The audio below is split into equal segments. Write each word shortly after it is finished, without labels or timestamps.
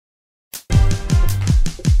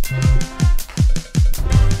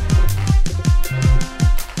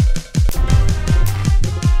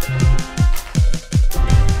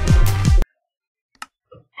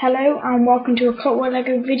and welcome to a Cutwell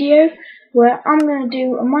Lego video where I'm going to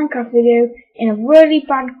do a Minecraft video in a really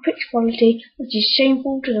bad picture quality which is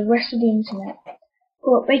shameful to the rest of the internet.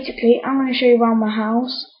 But basically I'm going to show you around my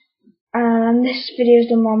house, and this video is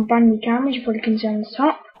done on Bandicam, as you probably can see on the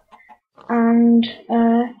top, and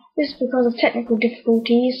this is because of technical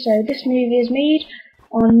difficulties. So this movie is made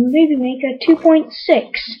on Movie Maker 2.6,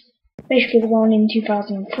 basically the one in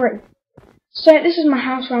 2003. So this is my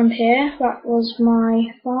house around here. That was my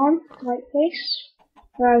farm, right place,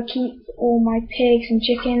 where I keep all my pigs and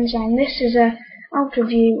chickens, and this is a outer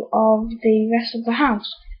view of the rest of the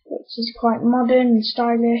house, which is quite modern and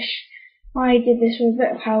stylish. I did this with a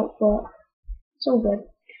bit of help, but it's all good.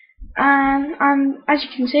 And as you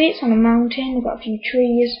can see, it's on a mountain. We've got a few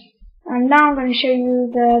trees, and now I'm going to show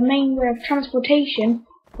you the main way of transportation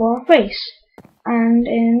for our place. And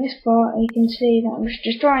in this part, you can see that I'm just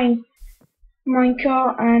destroying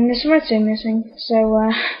minecart and there's some redstone missing, so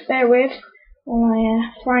bear with while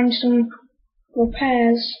I find some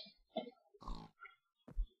repairs.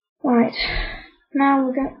 Right, now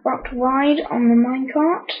we're about to ride on the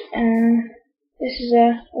minecart. This is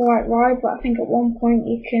a alright ride, but I think at one point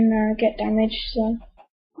you can get damaged, so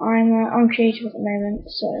I'm uncreative at the moment,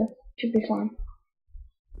 so should be fine.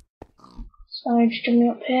 So just jumping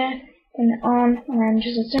up here, putting it on, and then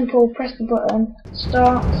just a simple press the button,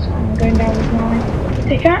 start, and I'm going down with my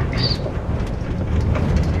pickaxe.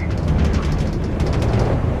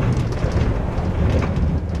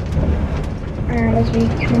 And as we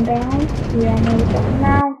come down, we are near the bottom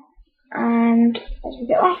now, and as we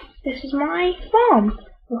get off, this is my farm.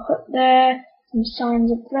 A hut there, some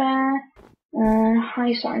signs up there,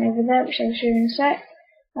 high sign over there, which I'll show you in a sec,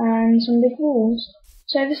 and some big walls.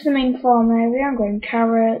 So this is the main farm area. I'm growing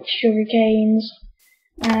carrots, sugar canes.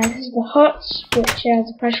 This is the huts, which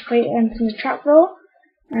has a pressure plate and the trapdoor,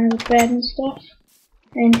 and a bed and stuff.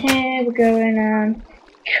 And here we're growing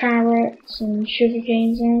carrots and sugar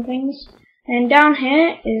canes and things. And down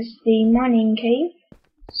here is the mining cave.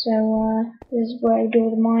 So this is where I do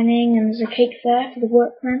all the mining, and there's a cake there for the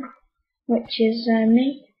workmen, which is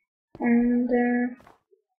me. And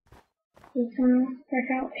we come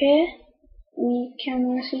back out here. We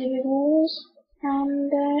can see the walls,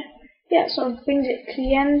 and yeah, it sort of brings it to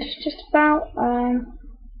the end just about.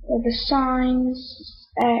 With the signs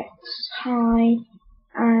X, high,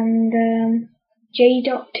 and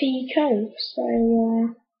J.T cove.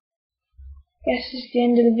 So guess this is the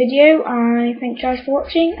end of the video. I thank you guys for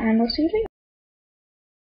watching, and I'll see you later.